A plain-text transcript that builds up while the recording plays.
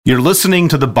You're listening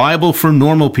to the Bible for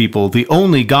Normal People, the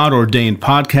only God-ordained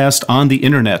podcast on the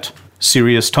internet.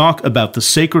 Serious talk about the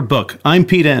sacred book. I'm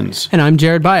Pete Enns. And I'm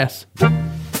Jared Bias. Hey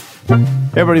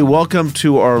everybody, welcome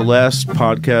to our last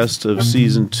podcast of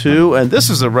Season 2. And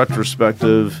this is a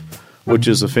retrospective, which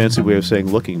is a fancy way of saying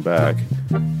looking back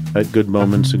at good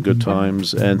moments and good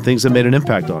times and things that made an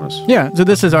impact on us. Yeah, so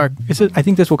this is I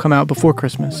think this will come out before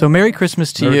Christmas. So Merry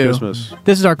Christmas to you. Merry Christmas.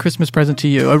 This is our Christmas present to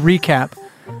you, a recap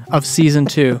of Season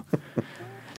 2.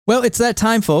 Well, it's that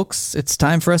time, folks. It's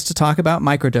time for us to talk about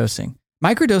microdosing.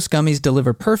 Microdose gummies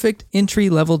deliver perfect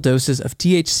entry-level doses of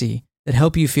THC that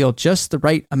help you feel just the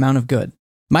right amount of good.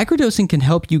 Microdosing can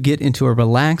help you get into a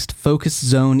relaxed, focused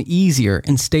zone easier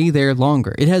and stay there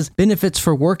longer. It has benefits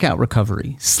for workout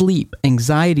recovery, sleep,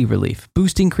 anxiety relief,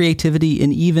 boosting creativity,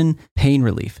 and even pain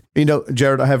relief. You know,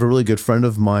 Jared, I have a really good friend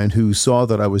of mine who saw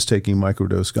that I was taking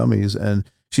microdose gummies, and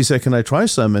she said, "Can I try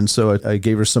some?" And so I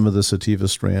gave her some of the sativa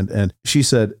strand, and she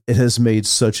said it has made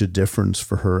such a difference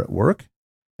for her at work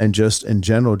and just in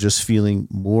general, just feeling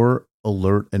more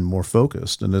alert and more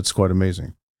focused. And it's quite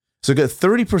amazing. So get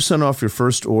 30% off your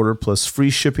first order plus free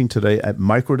shipping today at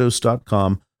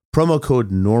microdose.com. Promo code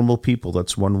NORMALPEOPLE.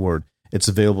 That's one word. It's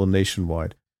available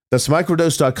nationwide. That's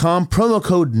microdose.com. Promo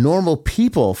code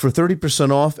NORMALPEOPLE for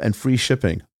 30% off and free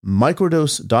shipping.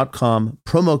 Microdose.com.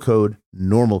 Promo code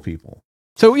NORMALPEOPLE.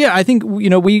 So yeah, I think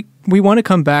we want to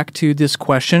come back to this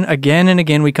question again and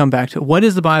again. We come back to what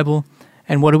is the Bible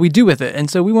and what do we do with it? And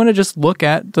so we want to just look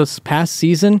at this past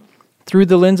season through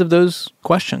the lens of those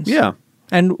questions. Yeah.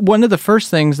 And one of the first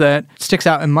things that sticks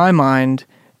out in my mind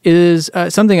is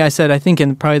something I said, I think,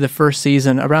 in probably the first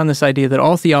season around this idea that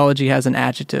all theology has an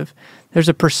adjective. There's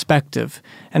a perspective.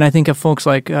 And I think of folks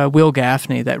like Will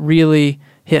Gaffney that really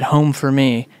hit home for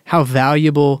me, how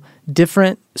valuable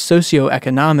different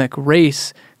socioeconomic,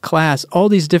 race, class, all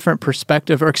these different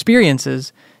perspectives or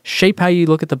experiences shape how you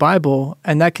look at the Bible,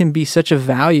 and that can be such a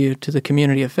value to the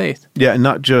community of faith. Yeah, and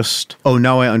not just, oh,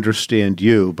 now I understand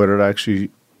you, but it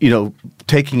actually,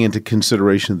 taking into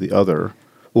consideration the other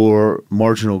or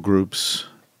marginal groups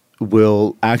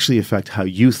will actually affect how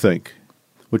you think,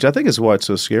 which I think is why it's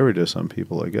so scary to some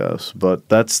people, I guess. But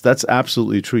that's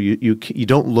absolutely true. You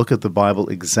don't look at the Bible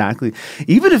exactly.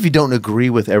 Even if you don't agree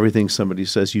with everything somebody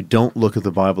says, you don't look at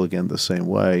the Bible again the same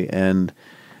way. And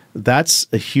that's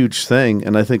a huge thing,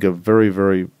 and I think a very,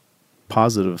 very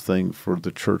positive thing for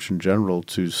the church in general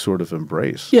to sort of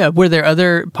embrace. Yeah, were there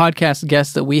other podcast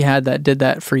guests that we had that did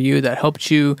that for you, that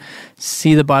helped you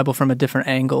see the Bible from a different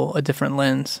angle, a different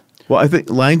lens? Well, I think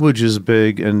language is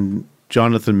big, and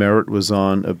Jonathan Merritt was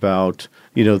on about,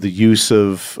 the use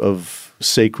of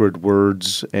sacred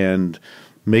words and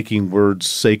making words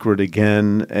sacred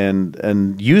again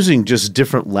and using just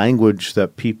different language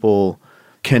that people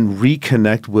can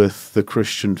reconnect with the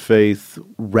Christian faith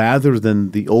rather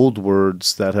than the old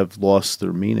words that have lost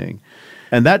their meaning.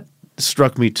 And that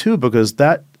struck me too, because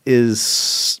that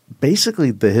is basically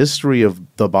the history of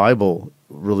the Bible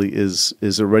really is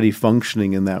already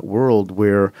functioning in that world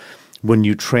where when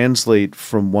you translate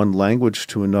from one language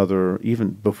to another,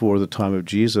 even before the time of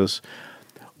Jesus,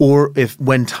 or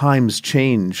when times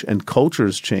change and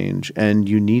cultures change and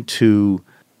you need to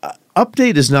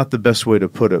update is not the best way to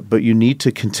put it, but you need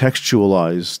to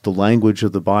contextualize the language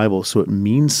of the Bible so it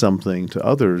means something to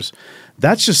others.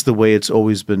 That's just the way it's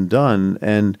always been done.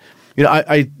 And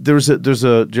there's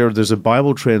a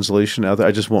Bible translation out there.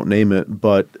 I just won't name it,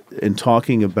 but in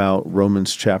talking about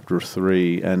Romans chapter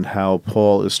 3 and how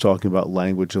Paul is talking about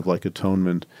language of like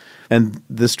atonement, and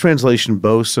this translation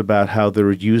boasts about how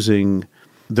they're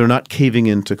not caving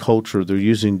into culture. They're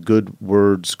using good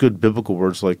words, good biblical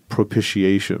words like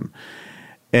propitiation.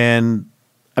 And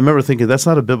I remember thinking, that's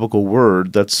not a biblical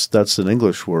word. That's an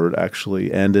English word,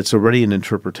 actually. And it's already an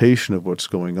interpretation of what's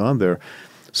going on there.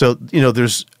 So,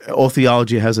 there's all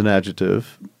theology has an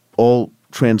adjective. All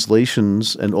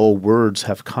translations and all words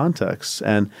have contexts.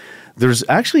 And there's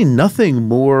actually nothing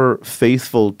more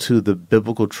faithful to the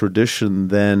biblical tradition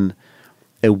than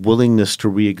a willingness to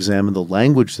re-examine the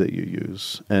language that you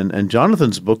use. And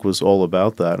Jonathan's book was all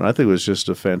about that. And I think it was just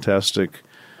a fantastic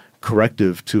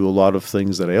corrective to a lot of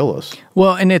things that ail us.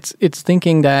 Well, and it's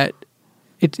thinking that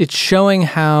it's showing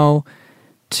how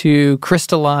to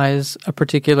crystallize a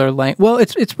particular language. Well,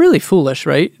 it's really foolish,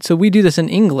 right? So we do this in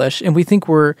English, and we think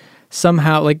we're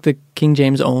somehow like the King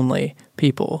James only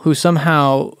people who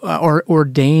somehow are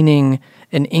ordaining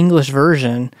an English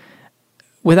version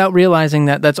without realizing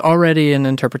that that's already an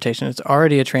interpretation. It's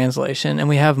already a translation, and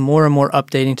we have more and more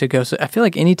updating to go. So I feel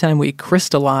like anytime we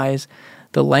crystallize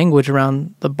the language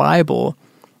around the Bible,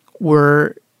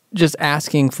 we're just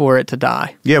asking for it to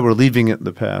die. Yeah, we're leaving it in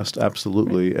the past,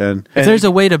 absolutely. And If there's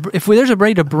a way to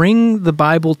bring the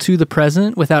Bible to the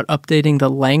present without updating the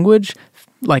language,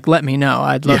 like, let me know.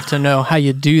 I'd love to know how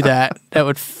you do that. That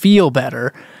would feel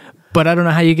better. But I don't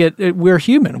know how you get it. We're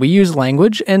human. We use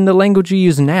language, and the language you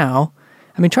use now.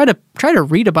 I mean, try to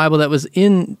read a Bible that was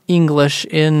in English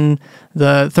in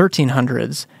the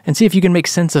 1300s and see if you can make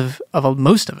sense of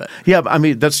most of it. Yeah, I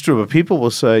mean, that's true. But people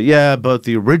will say, yeah, but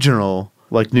the original,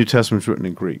 like New Testament's written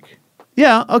in Greek.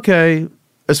 Yeah, okay.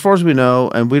 As far as we know,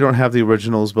 and we don't have the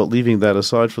originals, but leaving that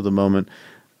aside for the moment,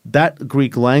 that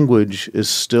Greek language is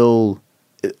still,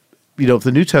 if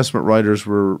the New Testament writers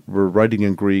were writing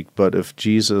in Greek, but if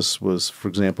Jesus was, for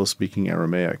example, speaking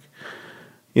Aramaic,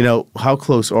 how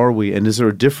close are we? And is there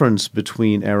a difference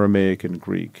between Aramaic and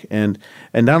Greek? And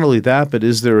not only that, but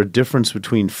is there a difference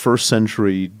between first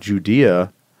century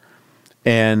Judea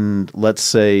and, let's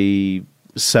say,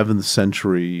 7th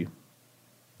century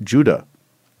Judah?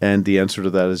 And the answer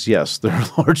to that is yes, there are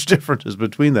large differences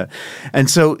between that. And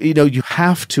so, you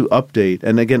have to update.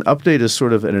 And again, update is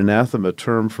sort of an anathema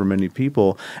term for many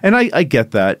people. And I get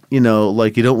that,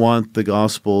 like you don't want the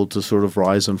gospel to sort of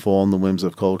rise and fall on the whims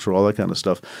of culture, all that kind of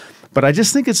stuff. But I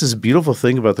just think it's this beautiful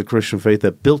thing about the Christian faith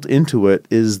that built into it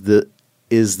is the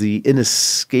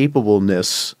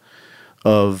inescapableness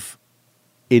of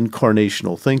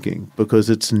incarnational thinking, because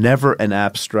it's never an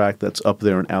abstract that's up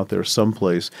there and out there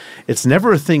someplace. It's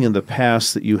never a thing in the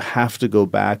past that you have to go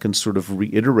back and sort of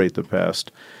reiterate the past.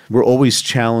 We're always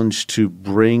challenged to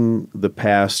bring the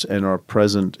past and our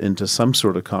present into some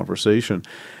sort of conversation.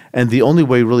 And the only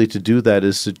way really to do that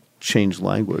is to change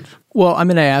language. Well, I'm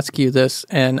going to ask you this,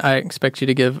 and I expect you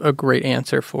to give a great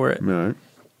answer for it. All right.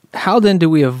 How then do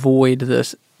we avoid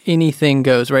this anything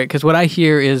goes, right? Because what I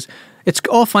hear is, it's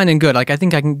all fine and good. Like, I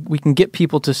think we can get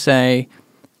people to say,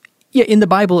 yeah, in the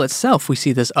Bible itself, we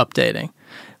see this updating.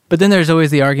 But then there's always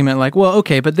the argument like, well,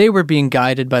 okay, but they were being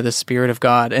guided by the Spirit of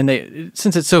God. And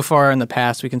since it's so far in the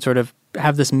past, we can sort of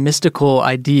have this mystical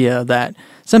idea that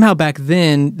somehow back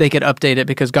then they could update it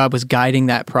because God was guiding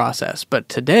that process. But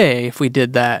today, if we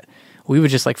did that, we would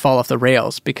just like fall off the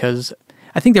rails, because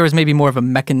I think there was maybe more of a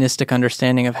mechanistic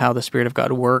understanding of how the Spirit of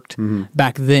God worked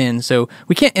back then. So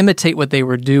we can't imitate what they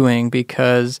were doing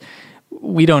because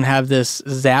we don't have this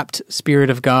zapped Spirit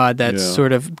of God that's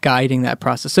sort of guiding that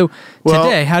process. So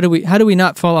today, how do we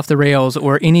not fall off the rails,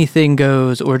 or anything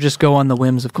goes, or just go on the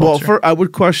whims of culture? Well, I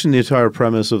would question the entire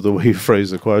premise of the way you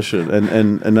phrase the question,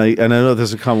 and I know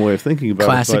there's a common way of thinking about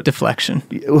Classic deflection.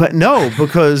 No,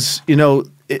 because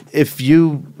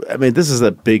this is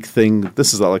a big thing.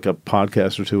 This is like a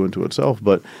podcast or two into itself,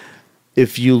 but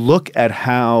if you look at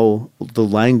how the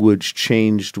language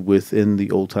changed within the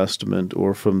Old Testament,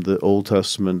 or from the Old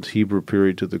Testament Hebrew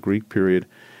period to the Greek period,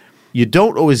 you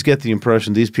don't always get the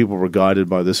impression these people were guided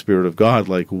by the Spirit of God.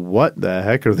 Like, what the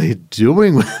heck are they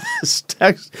doing with this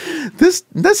text?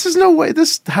 This is no way.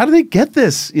 How do they get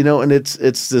this? And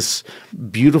it's this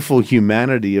beautiful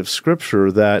humanity of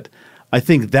Scripture that I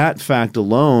think that fact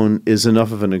alone is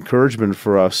enough of an encouragement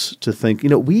for us to think,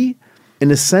 in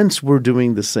a sense, we're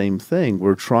doing the same thing.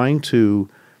 We're trying to,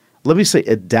 let me say,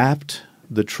 adapt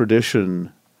the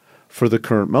tradition for the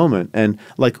current moment. And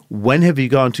like, when have you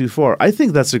gone too far? I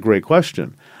think that's a great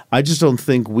question. I just don't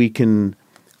think we can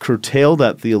curtail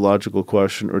that theological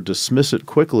question or dismiss it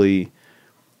quickly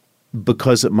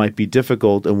because it might be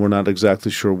difficult and we're not exactly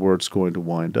sure where it's going to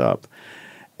wind up.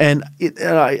 And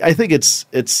I think it's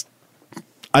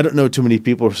I don't know too many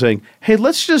people are saying, hey,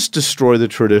 let's just destroy the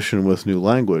tradition with new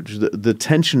language. The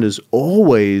tension is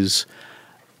always,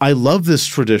 I love this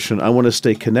tradition, I want to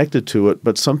stay connected to it,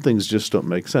 but some things just don't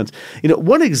make sense.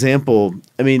 One example,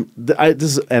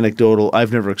 this is anecdotal,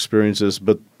 I've never experienced this,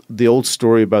 but the old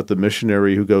story about the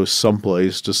missionary who goes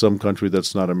someplace to some country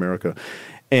that's not America,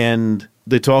 and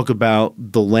they talk about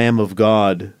the Lamb of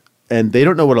God, and they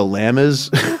don't know what a lamb is.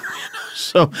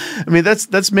 So,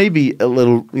 that's maybe a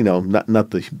little,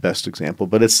 not the best example,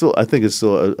 but I think it's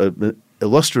still an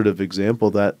illustrative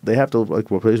example that they have to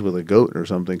replace with a goat or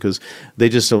something because they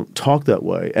just don't talk that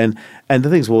way. And the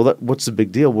thing is, what's the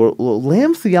big deal? Well,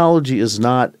 lamb theology is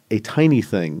not a tiny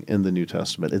thing in the New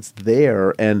Testament. It's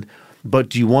there, but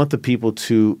do you want the people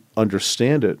to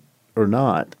understand it or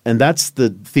not. And that's the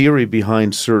theory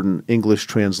behind certain English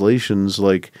translations.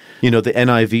 Like, the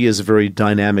NIV is a very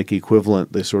dynamic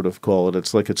equivalent, they sort of call it.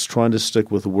 It's like it's trying to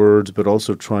stick with words, but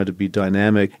also trying to be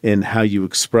dynamic in how you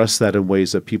express that in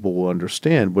ways that people will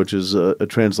understand, which is a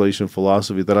translation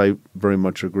philosophy that I very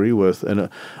much agree with. And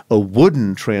a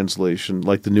wooden translation,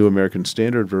 like the New American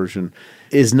Standard Version,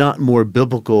 is not more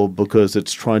biblical because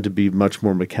it's trying to be much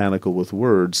more mechanical with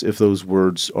words if those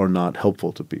words are not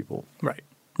helpful to people. Right.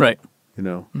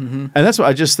 And that's why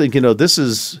I just think, this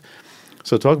is,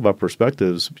 so talk about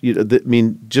perspectives.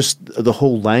 Just the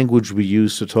whole language we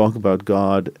use to talk about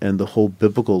God and the whole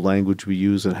biblical language we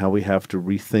use and how we have to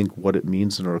rethink what it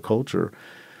means in our culture.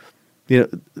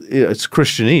 It's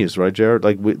Christianese, right, Jared?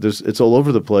 Like it's all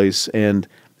over the place, and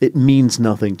it means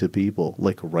nothing to people.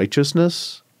 Like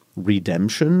righteousness,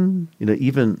 redemption,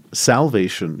 even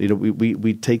salvation.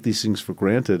 We take these things for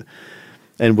granted.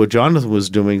 And what Jonathan was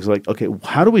doing is like, okay,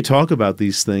 how do we talk about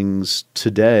these things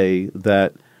today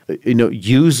that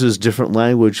uses different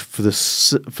language for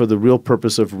the real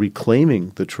purpose of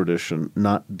reclaiming the tradition,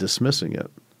 not dismissing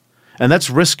it? And that's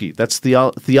risky. That's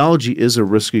theology is a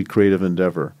risky creative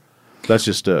endeavor. That's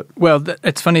just it. Well,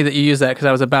 it's funny that you use that because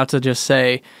I was about to just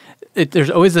say there's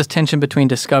always this tension between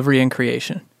discovery and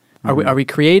creation. Are we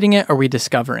creating it or are we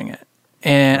discovering it?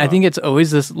 And I think it's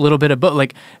always this little bit of both.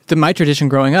 Like my tradition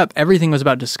growing up, everything was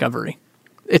about discovery.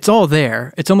 It's all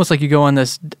there. It's almost like you go on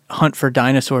this hunt for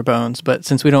dinosaur bones, but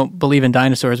since we don't believe in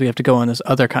dinosaurs, we have to go on this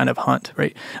other kind of hunt,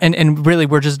 right? And really,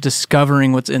 we're just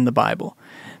discovering what's in the Bible.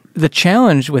 The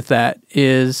challenge with that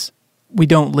is we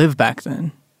don't live back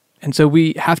then. And so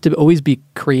we have to always be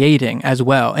creating as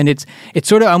well. And it's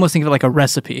sort of, I almost think of it like a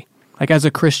recipe. Like as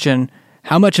a Christian,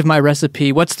 how much of my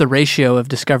recipe, what's the ratio of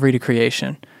discovery to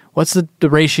creation? What's the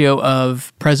ratio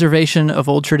of preservation of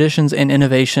old traditions and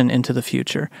innovation into the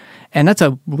future? And that's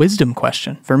a wisdom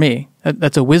question for me.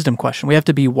 That's a wisdom question. We have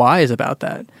to be wise about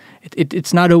that.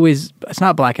 It's not always, it's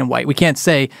not black and white. We can't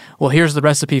say, well, here's the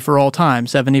recipe for all time,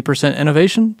 70%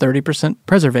 innovation, 30%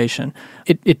 preservation.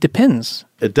 It depends.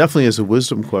 It definitely is a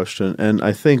wisdom question. And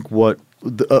I think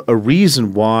a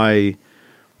reason why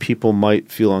people might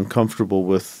feel uncomfortable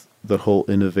with the whole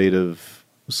innovative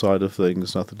side of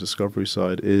things, not the discovery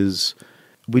side, is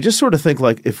we just sort of think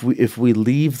like if we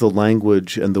leave the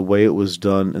language and the way it was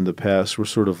done in the past, we're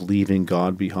sort of leaving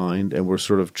God behind and we're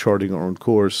sort of charting our own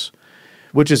course,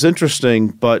 which is interesting,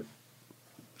 but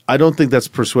I don't think that's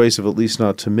persuasive, at least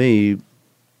not to me.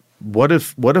 What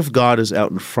if God is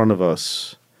out in front of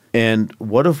us, and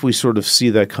what if we sort of see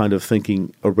that kind of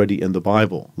thinking already in the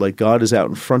Bible? Like God is out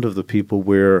in front of the people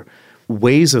where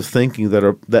ways of thinking that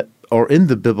are in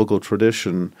the biblical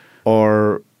tradition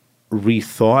are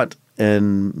rethought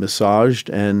and massaged,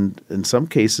 and in some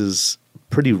cases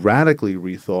pretty radically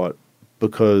rethought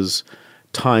because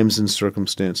times and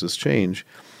circumstances change.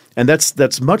 And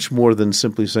that's much more than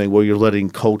simply saying, well, you're letting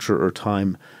culture or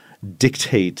time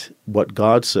dictate what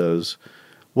God says.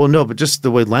 Well, no, but just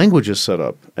the way language is set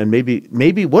up. And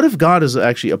maybe what if God is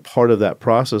actually a part of that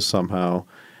process somehow,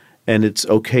 and it's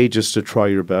okay just to try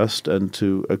your best and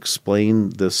to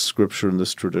explain this scripture and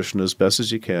this tradition as best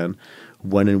as you can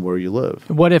when and where you live?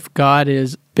 What if God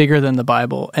is bigger than the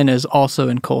Bible and is also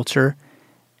in culture?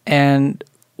 And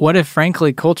what if,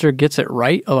 frankly, culture gets it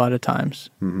right a lot of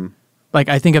times? Mm-hmm. Like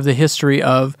I think of the history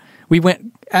of, we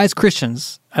went, as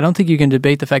Christians, I don't think you can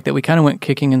debate the fact that we kind of went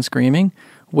kicking and screaming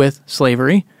with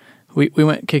slavery. We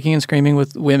went kicking and screaming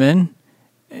with women,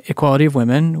 equality of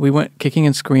women. We went kicking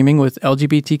and screaming with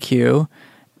LGBTQ.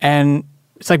 And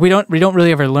it's like we don't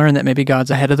really ever learn that maybe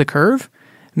God's ahead of the curve.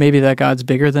 Maybe that God's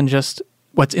bigger than just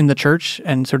what's in the church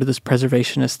and sort of this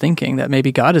preservationist thinking, that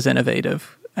maybe God is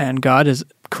innovative and God is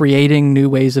creating new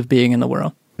ways of being in the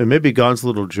world. And maybe God's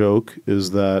little joke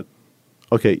is that,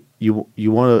 okay, you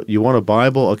want a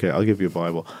Bible? Okay, I'll give you a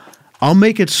Bible. I'll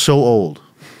make it so old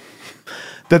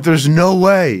that there's no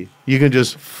way you can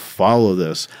just follow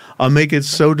this. I'll make it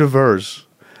so diverse.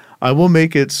 I will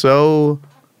make it so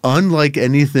unlike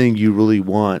anything you really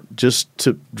want, just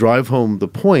to drive home the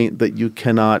point that you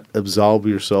cannot absolve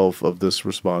yourself of this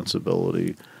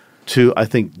responsibility to, I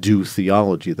think, do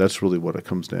theology. That's really what it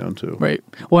comes down to. Right.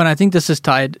 Well, and I think this is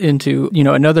tied into,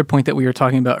 another point that we were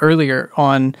talking about earlier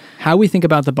on how we think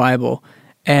about the Bible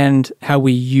and how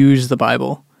we use the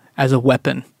Bible as a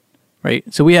weapon, right?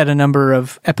 So we had a number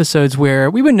of episodes where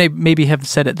we wouldn't maybe have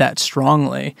said it that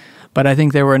strongly, but I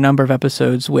think there were a number of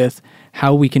episodes with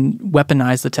how we can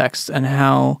weaponize the text and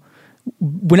how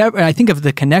whenever I think of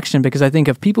the connection, because I think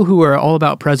of people who are all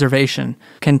about preservation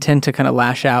can tend to kind of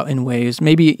lash out in ways,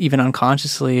 maybe even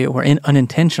unconsciously or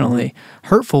unintentionally,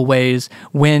 hurtful ways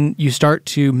when you start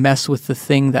to mess with the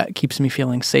thing that keeps me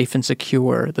feeling safe and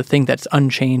secure, the thing that's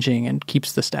unchanging and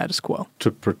keeps the status quo.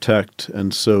 To protect,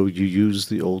 and so you use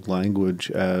the old language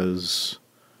as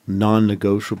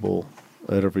non-negotiable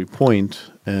at every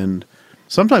point, and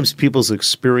sometimes people's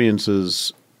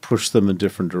experiences push them in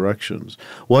different directions.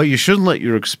 Well, you shouldn't let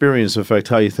your experience affect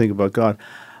how you think about God.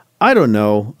 I don't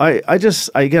know.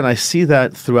 I see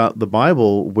that throughout the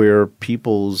Bible where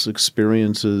people's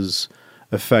experiences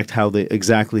affect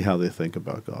exactly how they think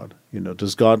about God.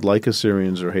 Does God like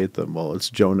Assyrians or hate them? Well, it's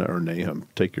Jonah or Nahum.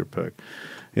 Take your pick.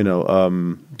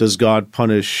 Does God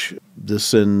punish the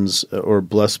sins or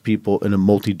bless people in a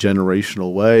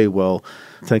multi-generational way? Well,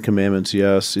 Ten Commandments,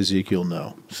 yes. Ezekiel,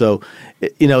 no. So,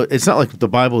 it's not like the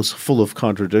Bible is full of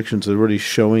contradictions. They're really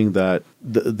showing that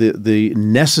the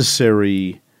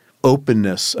necessary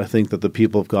openness, I think, that the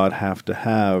people of God have to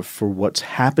have for what's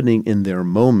happening in their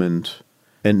moment,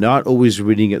 and not always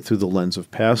reading it through the lens of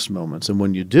past moments. And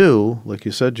when you do, like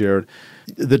you said, Jared,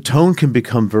 the tone can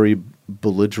become very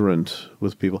belligerent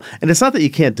with people. And it's not that you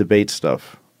can't debate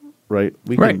stuff, right?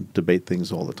 We can debate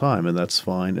things all the time, and that's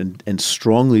fine, and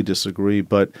strongly disagree,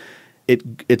 but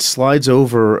it slides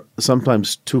over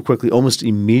sometimes too quickly, almost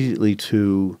immediately,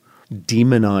 to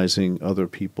demonizing other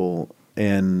people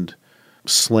and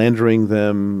slandering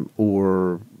them,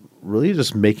 or really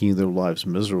just making their lives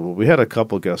miserable. We had a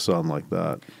couple guests on like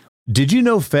that. Did you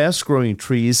know Fast Growing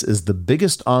Trees is the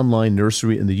biggest online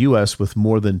nursery in the U.S. with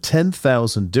more than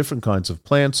 10,000 different kinds of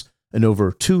plants and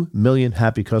over 2 million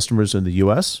happy customers in the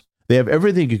U.S.? They have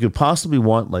everything you could possibly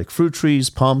want, like fruit trees,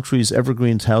 palm trees,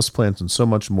 evergreens, houseplants, and so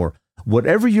much more.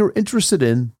 Whatever you're interested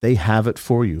in, they have it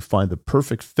for you. Find the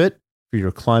perfect fit for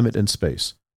your climate and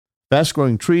space. Fast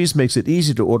Growing Trees makes it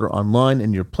easy to order online,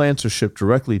 and your plants are shipped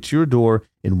directly to your door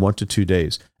in 1 to 2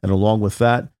 days. And along with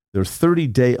that, their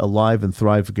 30-day Alive and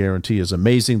Thrive guarantee is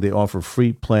amazing. They offer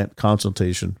free plant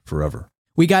consultation forever.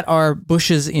 We got our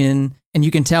bushes in, and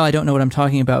you can tell I don't know what I'm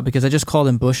talking about because I just called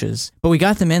them bushes. But we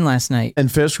got them in last night.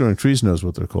 And Fast Growing Trees knows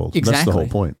what they're called. Exactly. That's the whole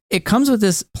point. It comes with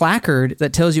this placard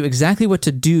that tells you exactly what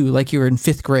to do like you were in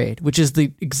 5th grade, which is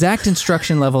the exact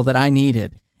instruction level that I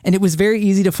needed. And it was very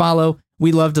easy to follow.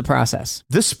 We loved the process.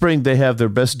 This spring, they have their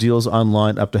best deals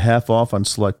online, up to half off on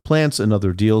select plants and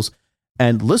other deals.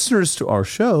 And listeners to our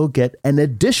show get an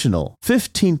additional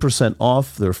 15%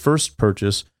 off their first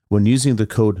purchase when using the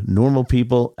code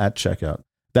NORMALPEOPLE at checkout.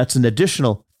 That's an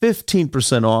additional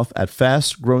 15% off at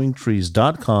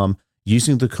fastgrowingtrees.com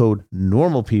using the code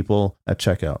NORMALPEOPLE at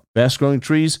checkout.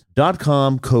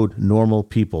 Fastgrowingtrees.com, code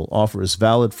NORMALPEOPLE. Offer is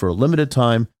valid for a limited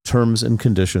time. Terms and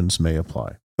conditions may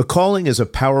apply. A calling is a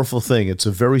powerful thing. It's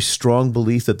a very strong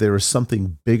belief that there is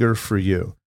something bigger for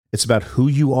you. It's about who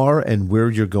you are and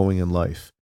where you're going in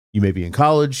life. You may be in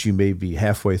college, you may be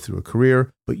halfway through a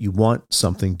career, but you want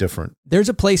something different. There's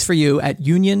a place for you at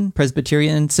Union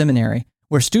Presbyterian Seminary,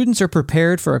 where students are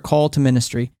prepared for a call to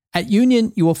ministry. At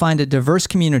Union, you will find a diverse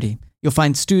community. You'll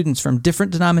find students from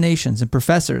different denominations and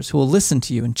professors who will listen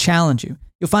to you and challenge you.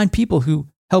 You'll find people who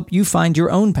help you find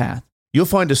your own path. You'll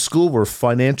find a school where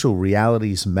financial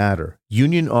realities matter.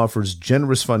 Union offers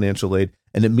generous financial aid,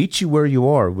 and it meets you where you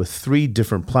are with 3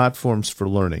 different platforms for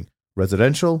learning: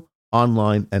 residential,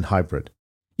 online, and hybrid.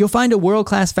 You'll find a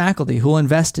world-class faculty who will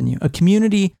invest in you, a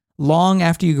community long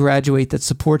after you graduate that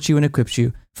supports you and equips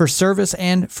you for service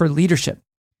and for leadership.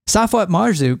 Safwat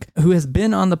Marzouk, who has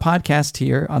been on the podcast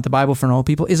here on the Bible for Normal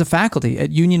People, is a faculty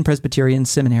at Union Presbyterian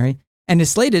Seminary and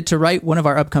is slated to write one of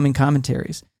our upcoming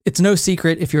commentaries. It's no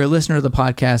secret, if you're a listener to the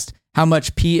podcast, how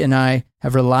much Pete and I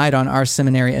have relied on our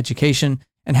seminary education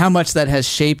and how much that has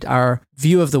shaped our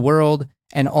view of the world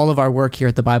and all of our work here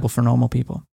at the Bible for Normal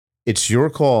People. It's your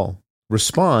call.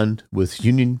 Respond with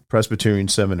Union Presbyterian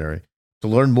Seminary. To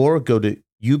learn more, go to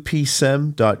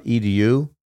upsem.edu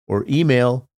or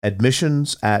email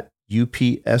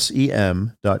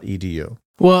admissions@upsem.edu.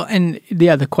 Well, and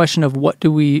yeah, the question of what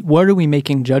are we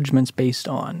making judgments based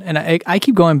on? And I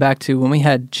keep going back to when we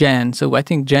had Jen. So I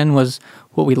think Jen was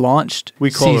what we launched. We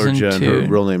call her season Jen. 2. Her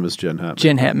real name is Jen Hatmaker.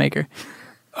 Jen Hatmaker.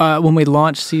 When we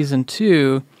launched season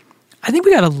 2, I think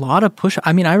we got a lot of push.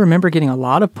 I mean, I remember getting a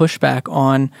lot of pushback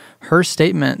on her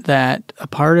statement that a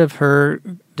part of her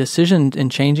decision in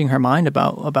changing her mind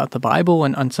about the Bible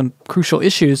and on some crucial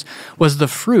issues was the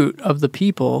fruit of the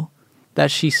people that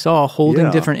she saw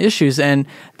holding different issues. And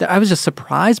I was just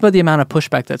surprised by the amount of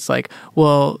pushback that's like,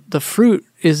 well, the fruit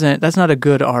that's not a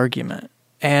good argument.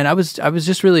 And I was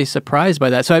just really surprised by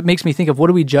that. So it makes me think of what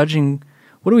are we judging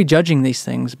these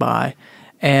things by?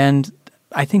 And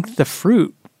I think the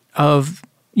fruit of,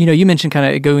 you mentioned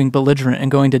kind of going belligerent and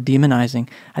going to demonizing.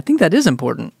 I think that is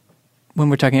important when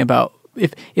we're talking about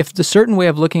if the certain way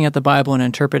of looking at the Bible and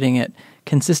interpreting it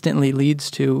consistently leads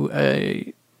to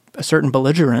a certain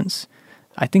belligerence.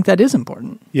 I think that is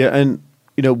important. Yeah, and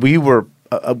we were.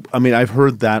 I've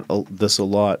heard this a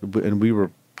lot, and we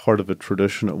were part of a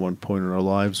tradition at one point in our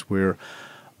lives where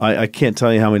I can't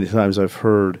tell you how many times I've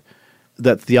heard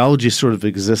that theology sort of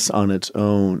exists on its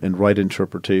own and right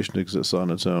interpretation exists on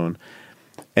its own.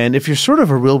 And if you're sort of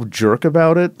a real jerk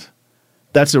about it,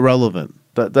 that's irrelevant.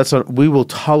 We will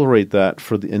tolerate that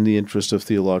in the interest of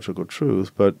theological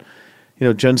truth. But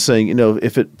Jen's saying,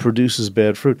 if it produces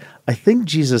bad fruit, I think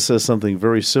Jesus says something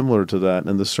very similar to that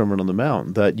in the Sermon on the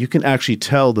Mount, that you can actually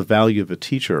tell the value of a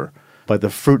teacher by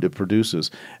the fruit it produces.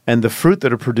 And the fruit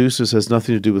that it produces has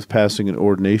nothing to do with passing an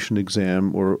ordination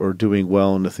exam or doing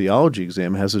well in a theology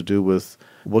exam. It has to do with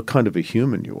what kind of a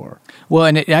human you are. Well,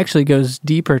 and it actually goes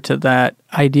deeper to that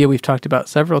idea we've talked about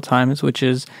several times, which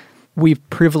is we've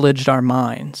privileged our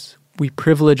minds. We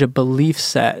privilege a belief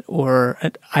set or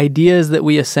ideas that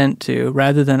we assent to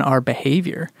rather than our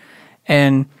behavior.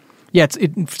 And yeah,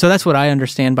 so that's what I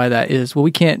understand by that is,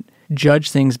 we can't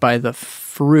judge things by the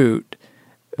fruit.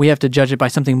 We have to judge it by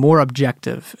something more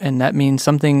objective. And that means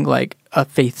something like a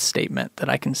faith statement that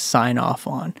I can sign off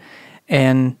on.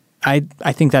 And I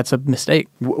think that's a mistake.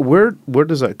 Where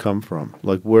does that come from?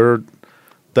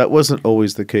 That wasn't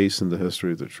always the case in the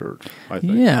history of the church, I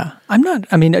think. Yeah.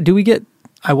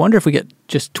 I wonder if we get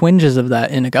just twinges of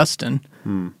that in Augustine.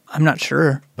 I'm not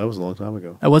sure. That was a long time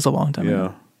ago. That was a long time ago.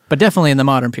 Yeah. But definitely in the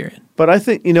modern period. But I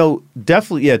think,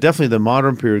 definitely the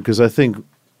modern period, because I think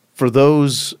for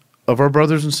those of our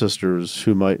brothers and sisters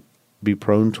who might be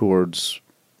prone towards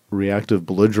reactive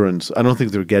belligerence, I don't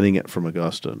think they're getting it from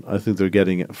Augustine. I think they're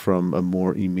getting it from a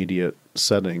more immediate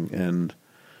setting, and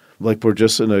we're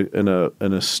just in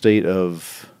a state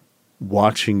of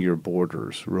watching your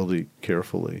borders really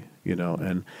carefully,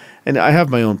 and I have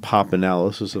my own pop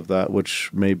analysis of that,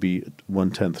 which may be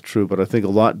 1/10 true, but I think a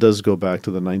lot does go back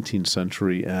to the 19th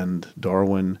century and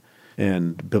Darwin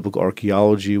and biblical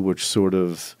archaeology, which sort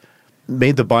of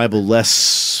made the Bible less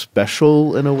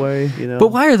special in a way, But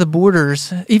why are the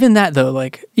borders, even that though,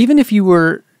 even if we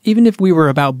were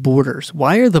about borders,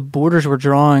 why are the borders we're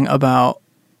drawing about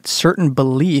certain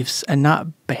beliefs and not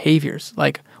behaviors?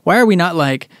 Why are we not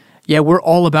we're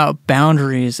all about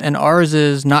boundaries and ours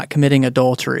is not committing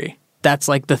adultery? That's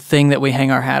the thing that we hang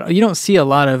our hat on. You don't see a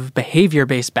lot of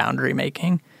behavior-based boundary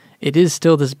making. It is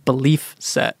still this belief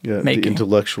set making. The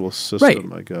intellectual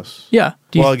system, right. I guess. Yeah.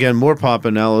 Again, more pop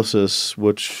analysis,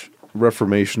 which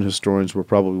Reformation historians will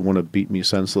probably want to beat me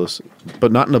senseless,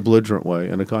 but not in a belligerent way,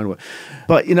 in a kind way.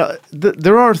 But,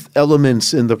 there are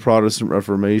elements in the Protestant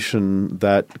Reformation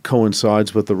that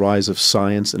coincides with the rise of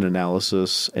science and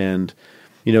analysis, and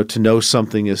to know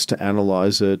something is to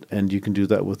analyze it, and you can do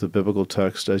that with the biblical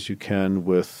text as you can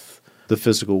with the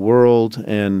physical world.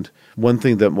 And one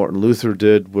thing that Martin Luther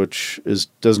did, which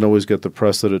doesn't always get the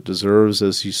press that it deserves,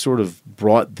 is he sort of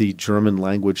brought the German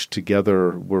language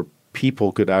together where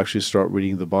people could actually start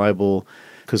reading the Bible,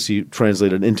 because he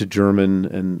translated into German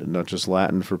and not just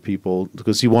Latin for people,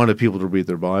 because he wanted people to read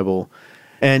their Bible.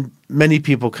 And many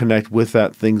people connect with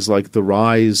that, things like the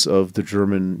rise of the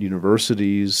German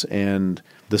universities and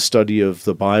the study of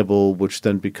the Bible, which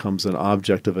then becomes an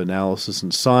object of analysis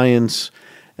in science,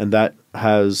 and that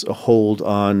has a hold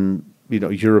on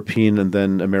European and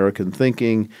then American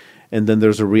thinking. And then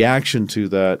there's a reaction to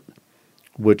that,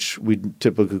 which we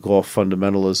typically call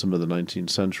fundamentalism of the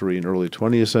 19th century and early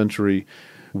 20th century,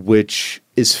 which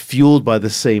is fueled by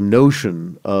the same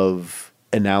notion of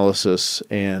analysis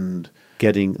and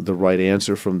getting the right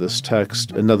answer from this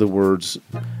text. In other words,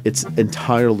 it's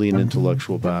entirely an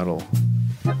intellectual battle.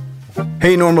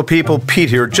 Hey, normal people, Pete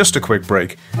here. Just a quick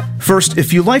break. First,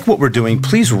 if you like what we're doing,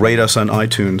 please rate us on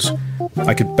iTunes.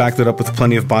 I could back that up with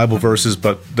plenty of Bible verses,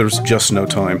 but there's just no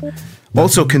time.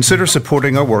 Also, consider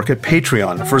supporting our work at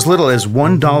Patreon for as little as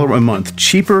 $1 a month,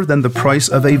 cheaper than the price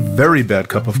of a very bad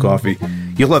cup of coffee.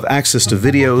 You'll have access to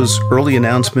videos, early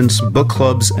announcements, book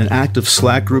clubs, an active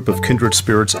Slack group of kindred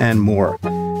spirits, and more.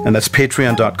 And that's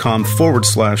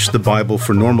patreon.com/The Bible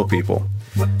for Normal People.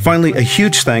 Finally, a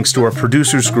huge thanks to our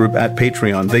producers group at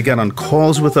Patreon. They get on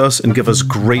calls with us and give us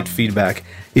great feedback.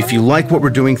 If you like what we're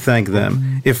doing, thank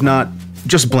them. If not,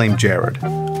 just blame Jared.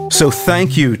 So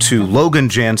thank you to Logan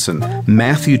Jansen,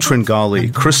 Matthew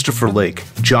Tringali, Christopher Lake,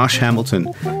 Josh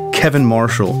Hamilton, Kevin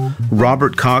Marshall,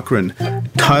 Robert Cochran,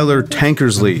 Tyler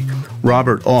Tankersley,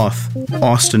 Robert Auth,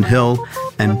 Austin Hill,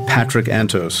 and Patrick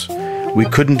Antos. We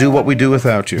couldn't do what we do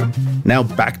without you. Now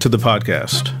back to the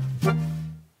podcast.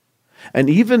 And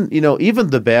even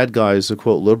the bad guys, the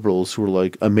quote liberals, who were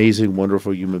like amazing,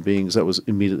 wonderful human beings, that was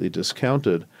immediately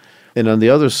discounted. And on the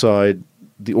other side,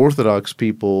 the Orthodox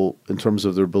people, in terms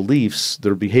of their beliefs,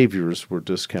 their behaviors were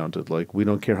discounted. Like, we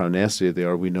don't care how nasty they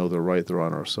are. We know they're right. They're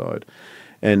on our side.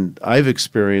 And I've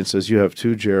experienced, as you have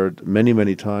too, Jared, many,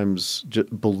 many times,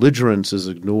 belligerence is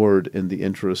ignored in the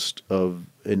interest of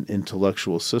an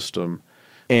intellectual system.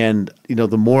 And,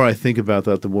 the more I think about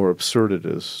that, the more absurd it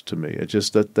is to me. It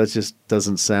just that just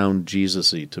doesn't sound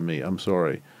Jesus-y to me. I'm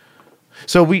sorry.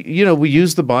 So we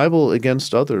use the Bible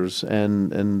against others,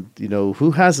 and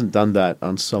who hasn't done that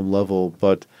on some level?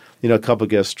 But a couple of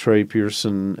guests, Trey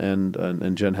Pearson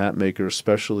and Jen Hatmaker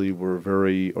especially, were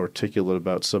very articulate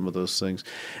about some of those things,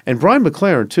 and Brian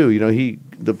McLaren too.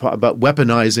 About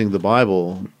weaponizing the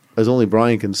Bible, as only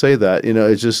Brian can say that.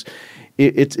 It's just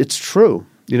it's true.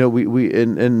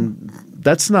 And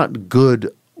that's not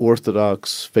good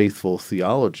Orthodox faithful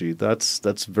theology.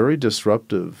 That's very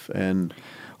disruptive and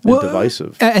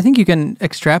divisive. I think you can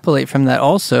extrapolate from that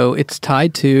also. It's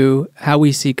tied to how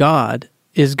we see God.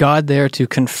 Is God there to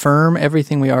confirm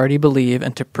everything we already believe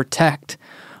and to protect,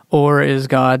 or is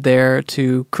God there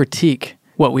to critique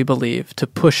what we believe, to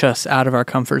push us out of our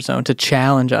comfort zone, to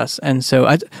challenge us? And so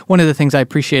one of the things I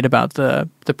appreciate about the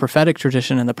prophetic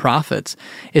tradition and the prophets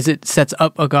is it sets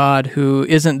up a God who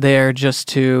isn't there just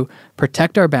to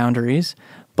protect our boundaries,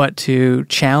 but to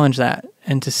challenge that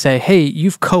and to say, hey,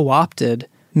 you've co-opted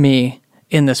me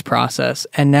in this process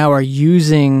and now are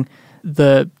using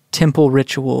the temple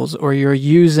rituals, or you're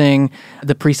using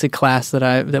the priestly class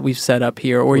that we've set up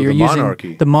here, or you're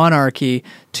using the monarchy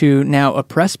to now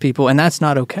oppress people, and that's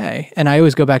not okay. And I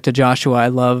always go back to Joshua.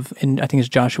 I think it's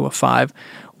Joshua 5,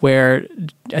 where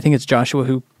I think it's Joshua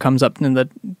who comes up and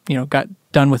got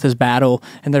done with his battle,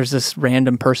 and there's this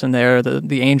random person there,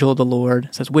 the angel of the Lord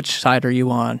says, "Which side are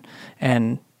you on?"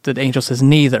 And the angel says,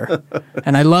 "Neither."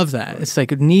 And I love that. It's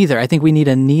like neither. I think we need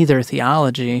a neither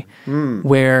theology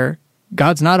where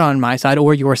God's not on my side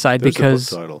or your side. There's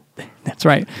because a book title. That's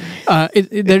right.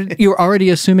 You're already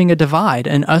assuming a divide,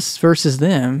 and us versus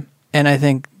them. And I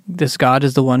think this God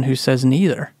is the one who says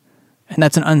neither. And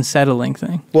that's an unsettling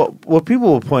thing. Well, what people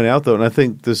will point out, though, and I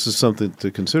think this is something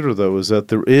to consider, though, is that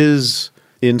there is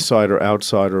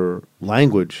insider-outsider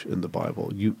language in the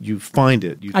Bible. You find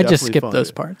it. I just skip those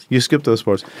parts. You skip those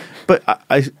parts. But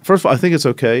first of all, I think it's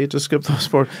okay to skip those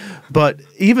parts. But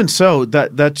even so,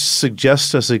 that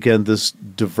suggests us, again, this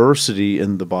diversity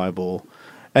in the Bible.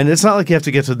 And it's not like you have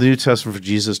to get to the New Testament for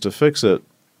Jesus to fix it.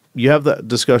 You have that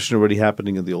discussion already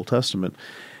happening in the Old Testament.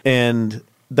 And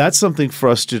that's something for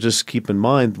us to just keep in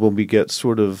mind when we get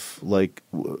sort of like,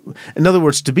 in other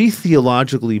words, to be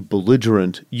theologically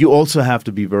belligerent, you also have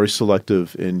to be very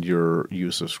selective in your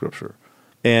use of Scripture.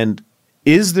 And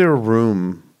is there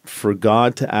room for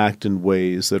God to act in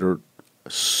ways that are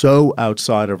so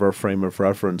outside of our frame of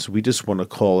reference, we just want to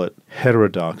call it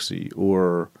heterodoxy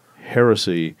or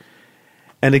heresy?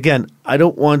 And again, I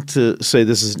don't want to say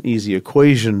this is an easy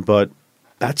equation, but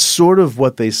that's sort of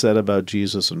what they said about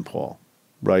Jesus and Paul.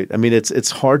 Right. I mean, it's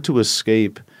hard to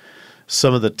escape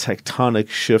some of the tectonic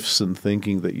shifts in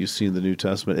thinking that you see in the New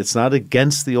Testament. It's not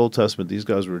against the Old Testament. These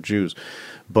guys were Jews,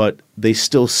 but they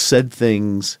still said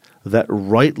things that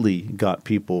rightly got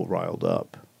people riled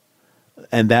up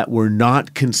and that were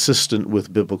not consistent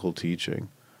with biblical teaching.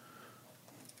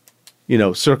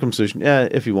 Circumcision, yeah,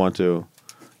 if you want to.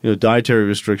 Dietary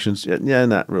restrictions, yeah,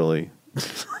 not really.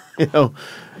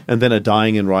 And then a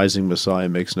dying and rising Messiah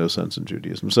makes no sense in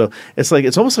Judaism. So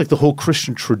it's almost like the whole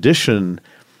Christian tradition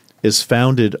is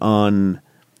founded on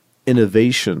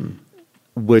innovation,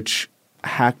 which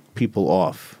hack people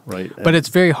off, right? But it's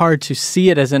very hard to see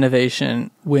it as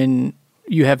innovation when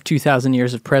you have 2,000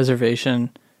 years of preservation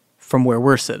from where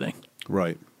we're sitting.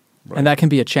 Right. And that can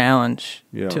be a challenge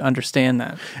to understand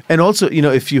that. And also,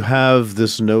 if you have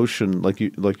this notion, like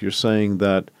you're saying,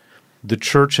 that the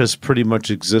church has pretty much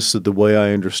existed the way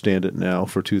I understand it now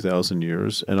for 2,000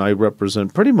 years, and I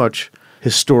represent pretty much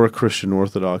historic Christian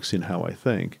orthodoxy in how I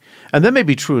think. And that may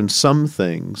be true in some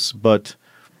things, but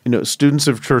students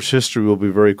of church history will be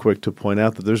very quick to point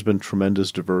out that there's been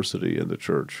tremendous diversity in the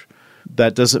church.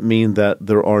 That doesn't mean that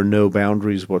there are no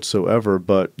boundaries whatsoever,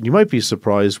 but you might be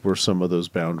surprised where some of those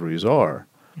boundaries are.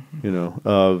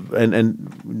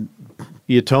 And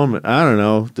the atonement, I don't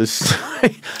know.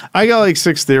 I got like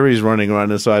 6 theories running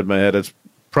around inside my head. It's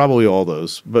probably all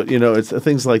those, but it's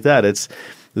things like that. It's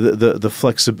the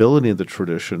flexibility of the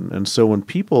tradition, and so when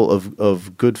people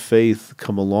of good faith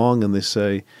come along and they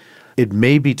say, "It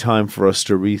may be time for us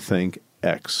to rethink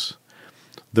X,"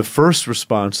 the first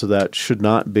response to that should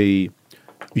not be,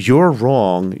 you're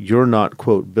wrong, you're not,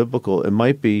 quote, biblical. It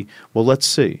might be, well, let's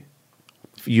see.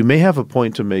 You may have a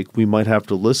point to make. We might have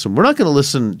to listen. We're not going to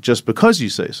listen just because you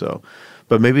say so,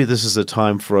 but maybe this is a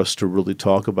time for us to really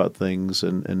talk about things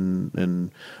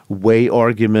and weigh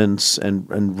arguments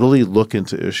and really look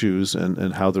into issues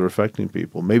and how they're affecting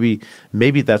people. Maybe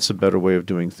that's a better way of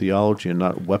doing theology and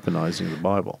not weaponizing the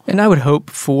Bible. And I would hope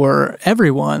for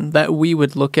everyone that we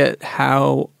would look at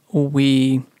how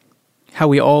we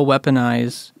all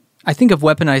weaponize. I think of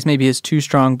weaponize maybe as too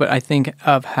strong, but I think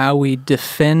of how we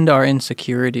defend our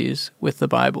insecurities with the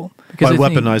Bible. By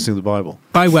weaponizing the Bible.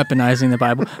 By weaponizing the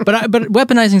Bible. But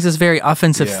weaponizing is this very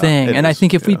offensive thing. And I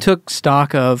think if we took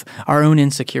stock of our own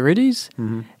insecurities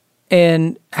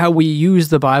and how we use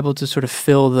the Bible to sort of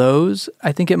fill those,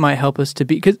 I think it might help us to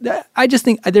be, because I just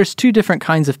think there's two different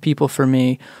kinds of people for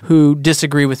me who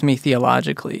disagree with me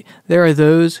theologically. There are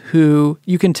those who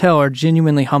you can tell are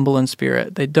genuinely humble in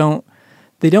spirit. They don't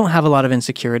have a lot of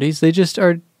insecurities. They just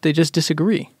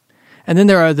disagree. And then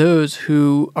there are those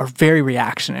who are very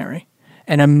reactionary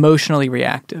and emotionally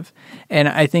reactive. And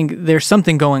I think there's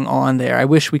something going on there. I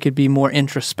wish we could be more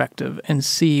introspective and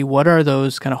see what are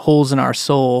those kind of holes in our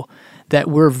soul that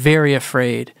we're very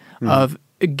afraid of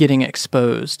getting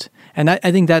exposed. And I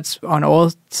think that's on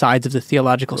all sides of the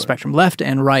theological spectrum, left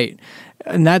and right.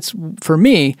 And that's, for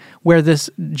me, where this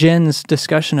Jen's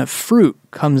discussion of fruit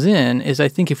comes in, is I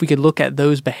think if we could look at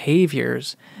those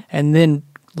behaviors and then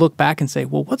look back and say,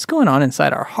 well, what's going on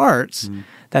inside our hearts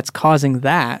that's causing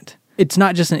that? It's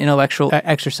not just an intellectual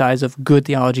exercise of good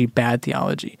theology, bad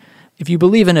theology. If you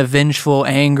believe in a vengeful,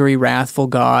 angry, wrathful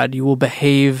God, you will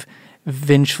behave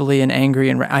vengefully and angry.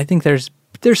 And I think there's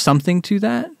something to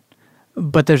that.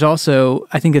 But there's also,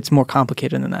 I think it's more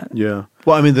complicated than that. Yeah.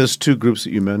 Well, I mean, there's two groups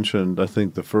that you mentioned. I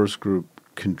think the first group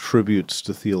contributes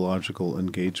to theological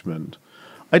engagement.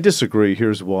 I disagree.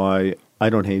 Here's why. I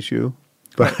don't hate you,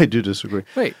 but I do disagree.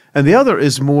 Right. And the other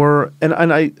is more, and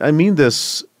I mean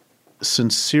this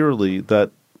sincerely,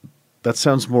 that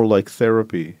sounds more like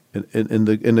therapy in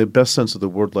the best sense of the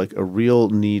word, like a real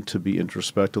need to be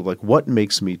introspective. Like, what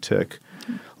makes me tick?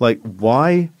 Like,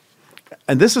 why?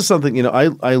 And this is something,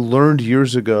 I learned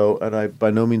years ago, and I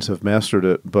by no means have mastered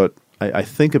it, but I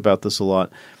think about this a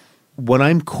lot. When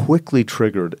I'm quickly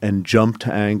triggered and jump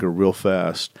to anger real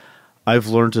fast, I've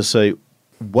learned to say,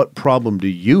 what problem do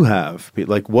you have?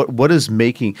 Like, what is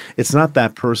making – it's not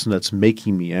that person that's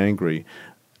making me angry.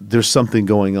 There's something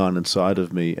going on inside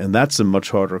of me, and that's a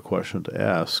much harder question to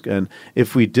ask. And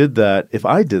if I did that,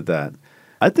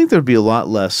 I think there'd be a lot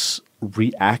less –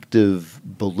 reactive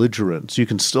belligerence. You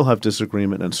can still have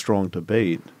disagreement and strong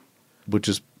debate, which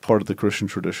is part of the Christian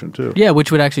tradition too. Yeah,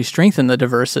 which would actually strengthen the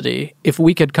diversity. If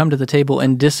we could come to the table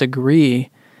and disagree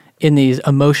in these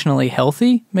emotionally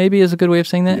healthy, maybe is a good way of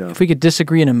saying that. Yeah. If we could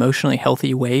disagree in emotionally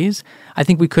healthy ways, I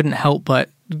think we couldn't help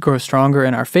but grow stronger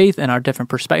in our faith and our different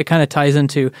perspectives. It kind of ties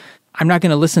into, I'm not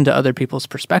going to listen to other people's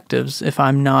perspectives if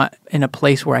I'm not in a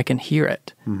place where I can hear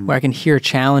it, where I can hear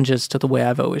challenges to the way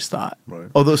I've always thought. Right.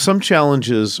 Although some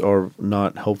challenges are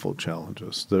not helpful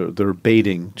challenges. They're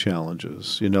baiting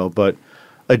challenges, but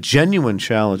a genuine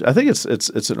challenge, I think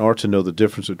it's an art to know the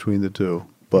difference between the two.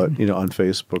 But, on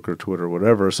Facebook or Twitter or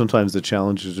whatever, sometimes the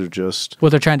challenges are just... Well,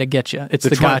 they're trying to get you. It's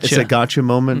the gotcha. It's a gotcha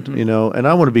moment, and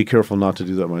I want to be careful not to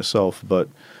do that myself. But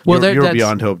you're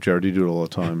beyond hope, Jared. You do it all the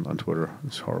time on Twitter.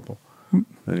 It's horrible.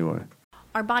 Anyway.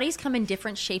 Our bodies come in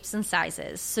different shapes and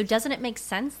sizes, so doesn't it make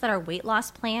sense that our weight loss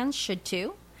plans should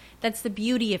too? That's the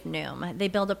beauty of Noom. They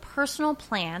build a personal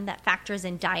plan that factors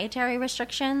in dietary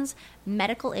restrictions,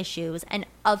 medical issues, and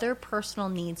other personal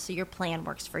needs so your plan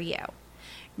works for you.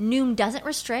 Noom doesn't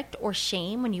restrict or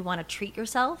shame when you want to treat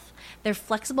yourself. Their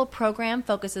flexible program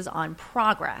focuses on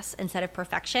progress instead of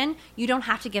perfection. You don't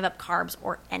have to give up carbs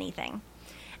or anything.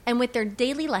 And with their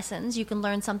daily lessons, you can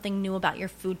learn something new about your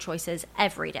food choices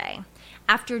every day.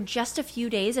 After just a few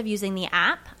days of using the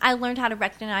app, I learned how to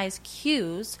recognize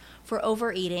cues for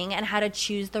overeating and how to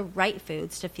choose the right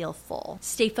foods to feel full.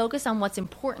 Stay focused on what's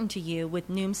important to you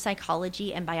with Noom's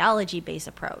psychology and biology-based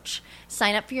approach.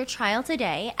 Sign up for your trial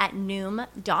today at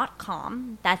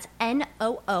Noom.com. That's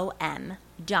Noom.com.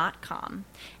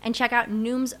 And check out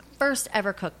Noom's first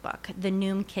ever cookbook, The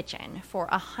Noom Kitchen, for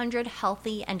 100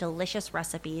 healthy and delicious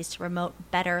recipes to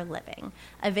promote better living.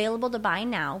 Available to buy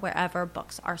now wherever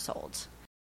books are sold.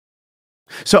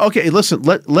 So, okay, listen,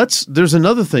 let's, there's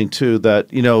another thing too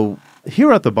that,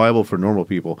 here at the Bible for Normal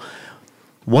People,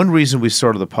 one reason we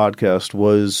started the podcast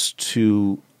was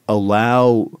to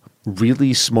allow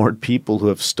really smart people who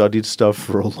have studied stuff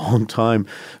for a long time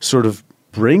sort of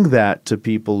bring that to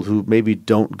people who maybe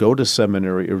don't go to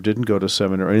seminary or didn't go to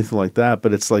seminary or anything like that.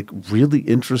 But it's like really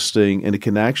interesting, and it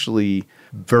can actually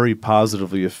very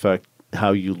positively affect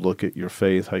how you look at your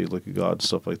faith, how you look at God,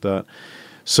 stuff like that.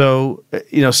 So,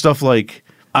 stuff like,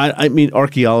 I mean,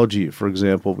 archaeology, for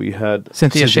example. We had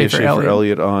Cynthia Schaefer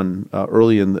Elliott on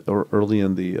early in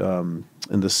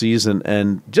the season,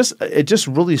 and it just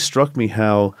really struck me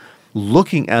how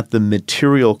looking at the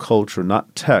material culture,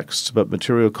 not texts, but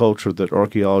material culture that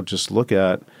archaeologists look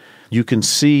at, you can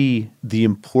see the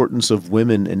importance of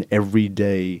women in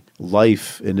everyday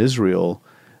life in Israel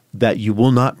that you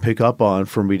will not pick up on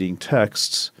from reading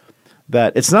texts.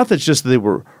 That it's not that just they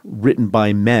were written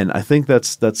by men. I think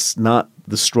that's not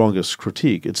the strongest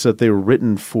critique. It's that they were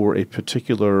written for a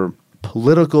particular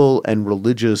political and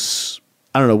religious,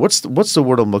 I don't know, what's the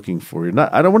word I'm looking for?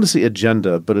 I don't want to say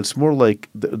agenda, but it's more like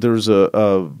there's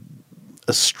a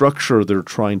structure they're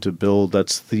trying to build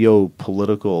that's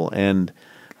theopolitical. And,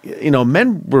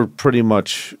 men were pretty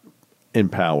much in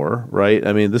power, right?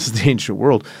 I mean, this is the ancient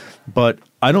world. But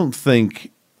I don't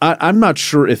think I'm not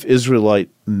sure if Israelite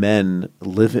men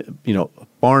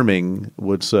farming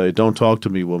would say, "Don't talk to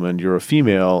me, woman. You're a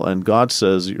female," and God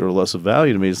says you're less of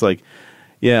value to me. It's like,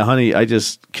 yeah, honey,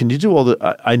 can you do all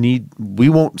we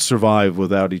won't survive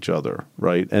without each other,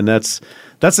 right? And that's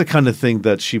the kind of thing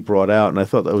that she brought out, and I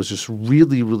thought that was just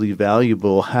really, really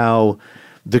valuable, how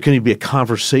there can be a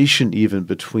conversation even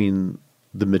between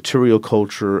the material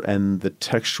culture and the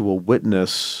textual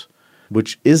witness,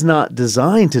 which is not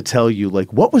designed to tell you,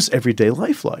 like, what was everyday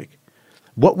life like?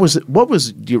 What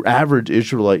was your average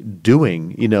Israelite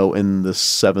doing, in the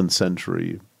 7th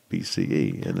century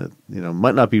BCE? And it,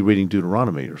 might not be reading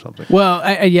Deuteronomy or something. Well,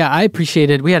 I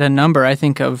appreciated, we had a number, I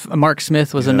think, of Mark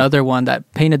Smith was another one that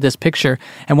painted this picture.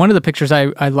 And one of the pictures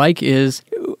I like is,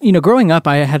 growing up,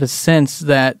 I had a sense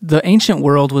that the ancient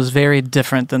world was very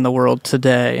different than the world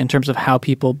today in terms of how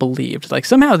people believed. Like,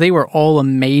 somehow they were all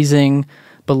amazing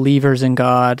believers in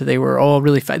God. They were all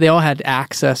they all had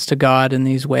access to God in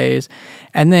these ways.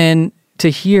 And then to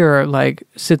hear like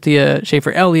Cynthia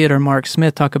Schaefer Elliott or Mark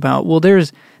Smith talk about, well,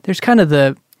 there's kind of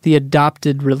the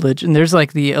adopted religion. There's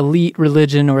like the elite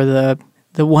religion, or the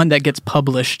one that gets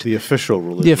published. The official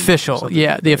religion.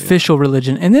 The official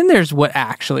religion. And then there's what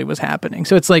actually was happening.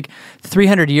 So it's like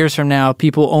 300 years from now,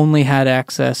 people only had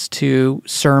access to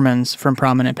sermons from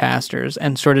prominent pastors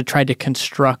and sort of tried to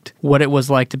construct what it was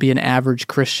like to be an average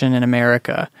Christian in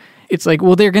America. It's like,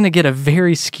 well, they're going to get a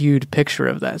very skewed picture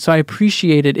of that. So I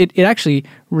appreciate it. It actually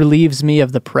relieves me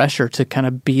of the pressure to kind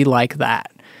of be like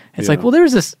that. It's like, well,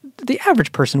 the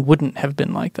average person wouldn't have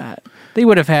been like that. They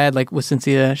would have had, like with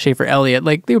Cynthia Schaefer Elliott,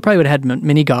 like they probably would have had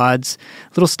mini gods,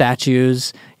 little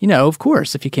statues. Of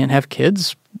course, if you can't have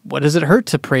kids, what does it hurt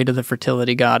to pray to the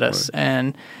fertility goddess? Right.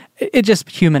 And it just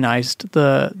humanized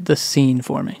the scene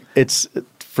for me.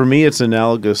 For me, it's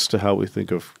analogous to how we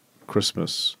think of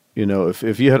Christmas.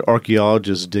 If you had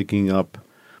archaeologists digging up,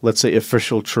 let's say,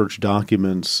 official church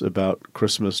documents about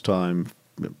Christmas time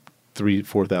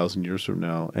 3,000-4,000 years from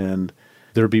now, and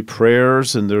there'd be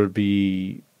prayers, and there'd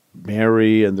be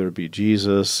Mary, and there'd be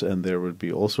Jesus, and there would be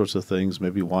all sorts of things,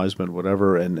 maybe wise men,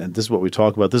 whatever, and this is what we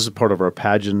talk about. This is part of our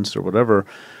pageants or whatever.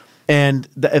 And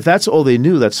if that's all they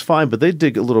knew, that's fine, but they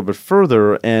dig a little bit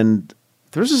further, and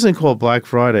there's this thing called Black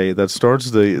Friday that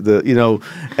starts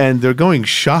and they're going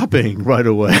shopping right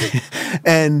away.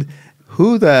 And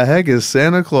who the heck is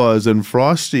Santa Claus and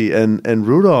Frosty and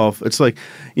Rudolph? It's like,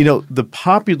 the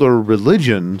popular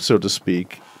religion, so to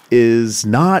speak, is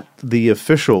not the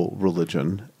official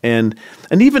religion. And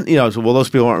even, those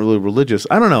people aren't really religious.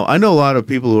 I don't know. I know a lot of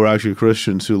people who are actually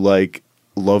Christians who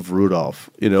love Rudolph,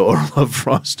 or love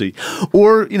Frosty,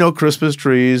 or, Christmas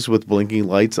trees with blinking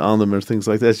lights on them or things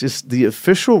like that. It's just the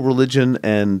official religion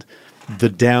and the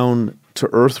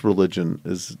down-to-earth religion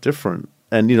is different.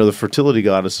 And, the fertility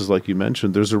goddesses, like you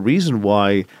mentioned, there's a reason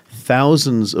why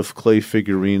thousands of clay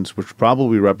figurines, which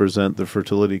probably represent the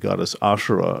fertility goddess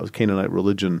Asherah of Canaanite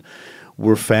religion,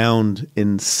 were found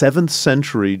in 7th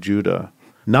century Judah.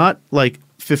 Not like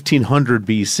 1500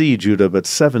 BC Judah, but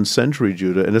 7th century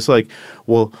Judah. And it's like,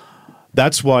 well,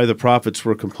 that's why the prophets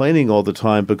were complaining all the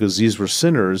time, because these were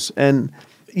sinners. And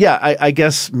yeah, I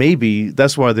guess maybe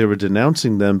that's why they were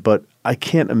denouncing them, but I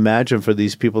can't imagine for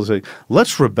these people to say,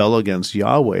 let's rebel against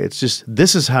Yahweh. It's just,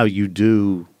 this is how you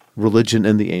do religion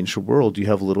in the ancient world. You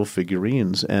have little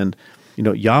figurines, and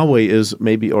Yahweh is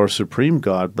maybe our supreme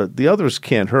God, but the others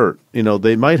can't hurt.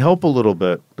 They might help a little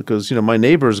bit because, my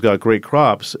neighbor's got great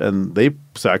crops and they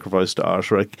sacrifice to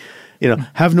Asherah.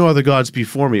 Have no other gods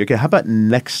before me. Okay, how about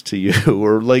next to you,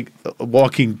 or like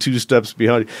walking 2 steps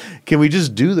behind you? Can we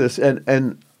just do this?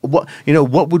 And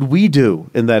what would we do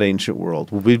in that ancient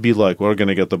world? Would we be like, we're going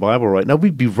to get the Bible right? No,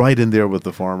 we'd be right in there with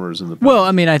the farmers and the. Well,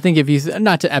 I mean, I think if you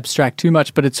not to abstract too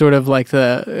much, but it's sort of like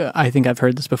I think I've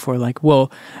heard this before. Like,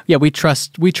 well, yeah, we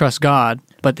trust God,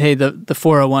 but hey, the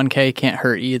 401k can't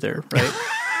hurt either, right?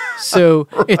 So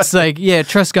it's like, yeah,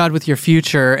 trust God with your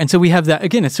future. And so we have that,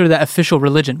 again, it's sort of that official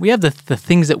religion. We have the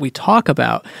things that we talk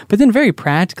about, but then very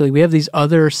practically, we have these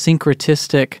other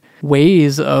syncretistic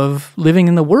ways of living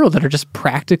in the world that are just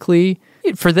practically,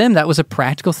 for them, that was a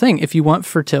practical thing. If you want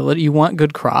fertility, you want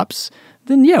good crops,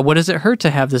 then yeah, what does it hurt to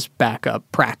have this backup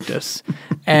practice?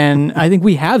 And I think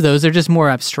we have those. They're just more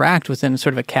abstract within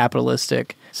sort of a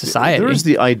capitalistic society. There's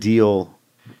the ideal,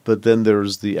 but then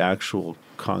there's the actual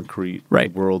concrete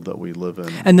world that we live in.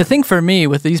 And the thing for me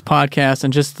with these podcasts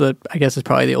and just I guess it's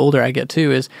probably the older I get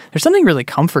too, is there's something really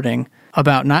comforting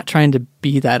about not trying to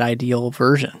be that ideal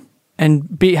version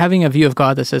and having a view of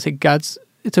God that says, hey,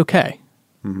 it's okay.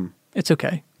 Mm-hmm. It's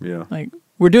okay. Yeah. Like,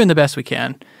 we're doing the best we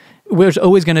can. There's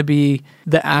always going to be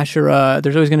the Asherah.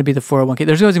 There's always going to be the 401k.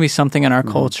 There's always going to be something in our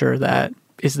culture that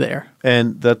is there.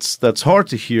 And that's hard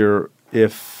to hear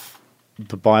if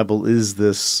the Bible is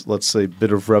this, let's say,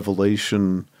 bit of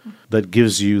revelation that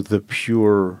gives you the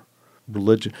pure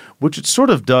religion, which it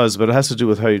sort of does, but it has to do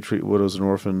with how you treat widows and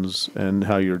orphans and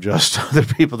how you're just to other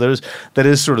people. That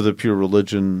is sort of the pure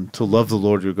religion, to love the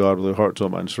Lord your God with your heart, soul,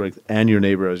 mind, and strength, and your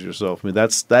neighbor as yourself. I mean,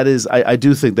 I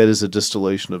do think that is a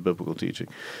distillation of biblical teaching.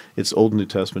 It's Old and New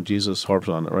Testament. Jesus harps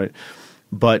on it, right?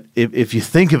 But if you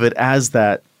think of it as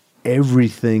that,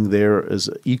 everything there is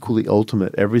equally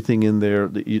ultimate. Everything in there,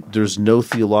 there's no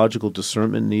theological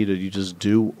discernment needed. You just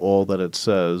do all that it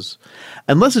says.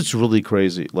 Unless it's really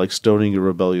crazy, like stoning a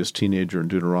rebellious teenager in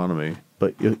Deuteronomy.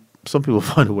 But some people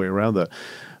find a way around that.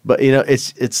 But,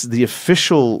 it's the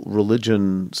official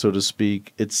religion, so to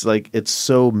speak. It's like, it's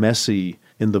so messy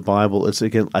in the Bible.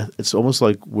 It's almost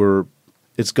like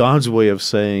it's God's way of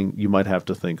saying you might have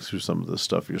to think through some of this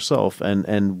stuff yourself.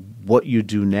 And what you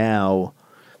do now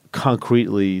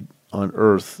concretely on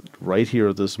earth right here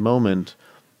at this moment,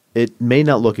 it may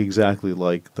not look exactly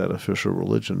like that official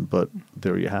religion, but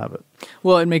there you have it.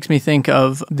 Well, it makes me think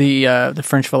of the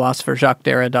French philosopher Jacques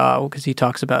Derrida, because he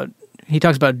talks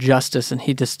about justice, and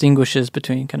he distinguishes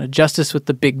between kind of justice with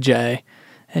the big J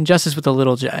and justice with the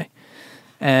little j.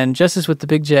 And justice with the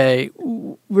big J,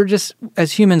 we're just,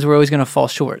 as humans, we're always going to fall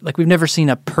short. Like, we've never seen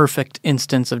a perfect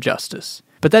instance of justice.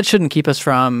 But that shouldn't keep us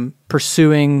from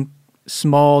pursuing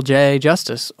small j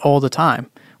justice all the time.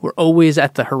 We're always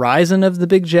at the horizon of the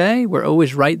big J. We're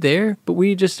always right there, but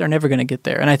we just are never going to get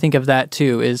there. And I think of that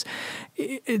too, is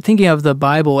thinking of the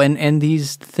Bible and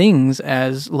these things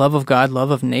as love of God, love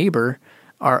of neighbor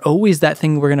are always that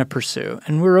thing we're going to pursue.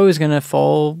 And we're always going to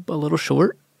fall a little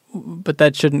short, but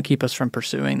that shouldn't keep us from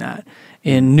pursuing that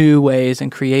in new ways, in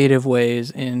creative ways,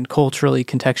 in culturally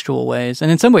contextual ways. And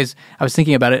in some ways, I was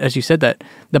thinking about it as you said that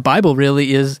the Bible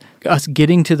really is us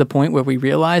getting to the point where we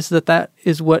realize that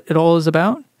is what it all is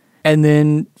about, and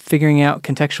then figuring out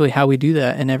contextually how we do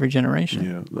that in every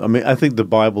generation. Yeah. I mean, I think the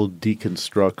Bible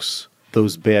deconstructs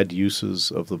those bad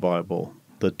uses of the Bible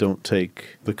that don't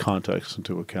take the context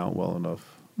into account well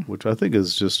enough, which I think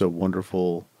is just a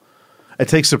wonderful... It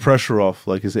takes the pressure off.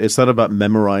 Like, it's not about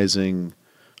memorizing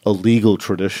a legal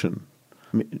tradition.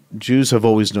 I mean, Jews have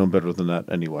always known better than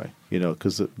that anyway,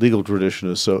 because the legal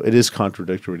tradition it is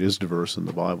contradictory, it is diverse in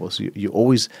the Bible. So you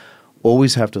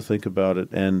always have to think about it.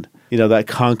 And, that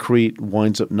concrete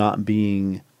winds up not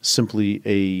being simply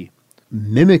a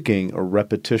mimicking or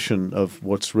repetition of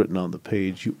what's written on the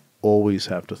page. You always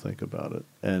have to think about it.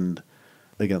 And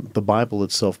again, the Bible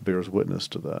itself bears witness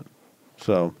to that.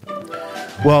 So,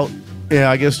 well, yeah,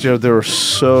 I guess, Joe, there are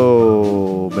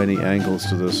so many angles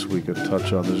to this we could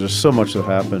touch on. There's just so much that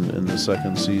happened in the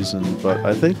second season, but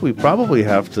I think we probably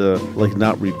have to,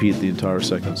 not repeat the entire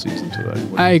second season today.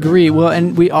 I agree. Well,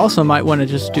 and we also might want to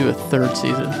just do a third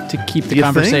season to keep the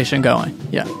conversation going.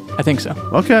 Yeah, I think so.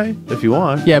 Okay, if you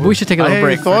want. Yeah, but we should take a little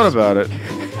break. I hadn't thought about it.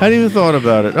 Hadn't even thought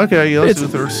about it. Okay, let's do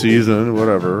the third season,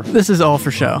 whatever. This is all for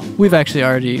show. We've actually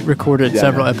already recorded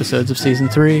several episodes of season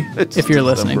 3, if you're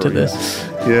listening to this.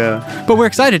 Yeah. But we're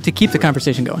excited to keep the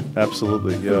conversation going.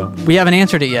 Absolutely, yeah. We haven't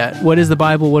answered it yet. What is the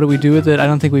Bible? What do we do with it? I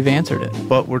don't think we've answered it.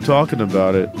 But we're talking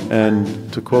about it,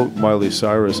 and to quote Miley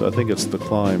Cyrus, I think it's The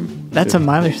Climb. That's a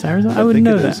Miley Cyrus? I wouldn't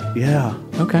know that. Yeah.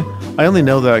 Okay. I only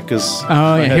know that because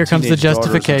here comes the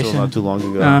justification. Not too long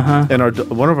ago. Uh-huh. And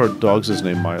one of our dogs is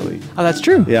named Miley. Oh, that's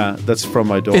true. Yeah, that's from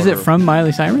my daughter. Is it from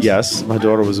Miley Cyrus? Yes. My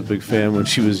daughter was a big fan when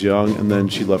she was young, and then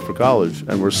she left for college.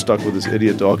 And we're stuck with this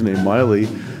idiot dog named Miley,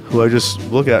 who I just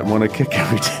look at and want to kick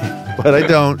every day. but I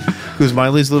don't because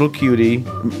Miley's a little cutie.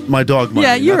 My dog Miley.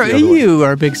 Yeah, not the other one. you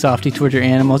are a big softy towards your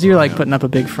animals. You're like putting up a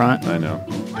big front. I know.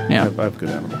 Yeah. I have good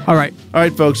animals. All right. All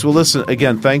right, folks. Well, listen,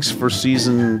 again, thanks for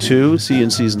season 2. See you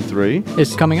in season 3.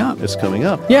 It's coming up. It's coming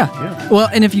up. Yeah. Well,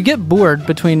 and if you get bored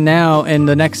between now and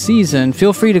the next season,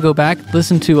 feel free to go back,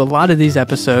 listen to a lot of these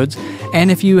episodes.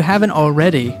 And if you haven't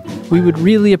already, we would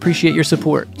really appreciate your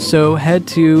support. So head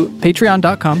to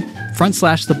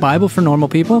patreon.com/The Bible for Normal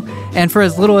People. And for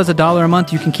as little as $1 a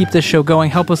month, you can keep this show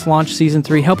going, help us launch season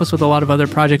 3, help us with a lot of other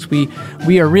projects. We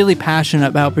are really passionate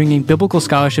about bringing biblical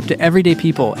scholarship to everyday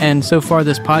people. And so far,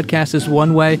 this podcast is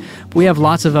one way. But we have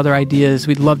lots of other ideas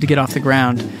we'd love to get off the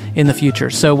ground in the future.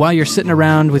 So while you're sitting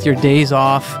around with your days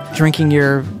off, drinking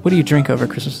what do you drink over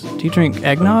Christmas? Do you drink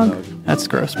eggnog? That's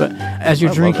gross. But as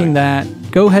you're drinking that,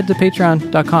 go head to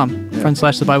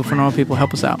patreon.com/The Bible for Normal People.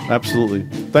 Help us out. Absolutely.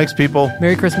 Thanks, people.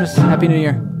 Merry Christmas. Happy New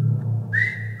Year.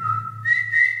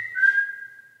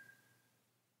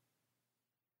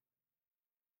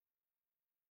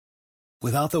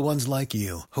 Without the ones like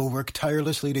you, who work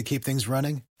tirelessly to keep things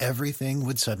running, everything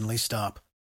would suddenly stop.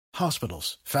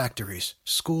 Hospitals, factories,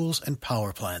 schools, and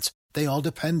power plants, they all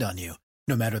depend on you.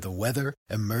 No matter the weather,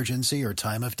 emergency, or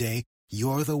time of day,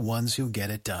 you're the ones who get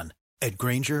it done. At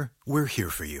Grainger, we're here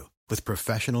for you with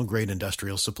professional-grade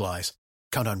industrial supplies.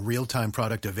 Count on real-time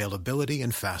product availability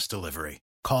and fast delivery.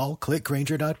 Call, click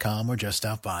Grainger.com, or just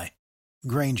stop by.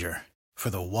 Grainger, for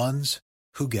the ones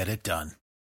who get it done.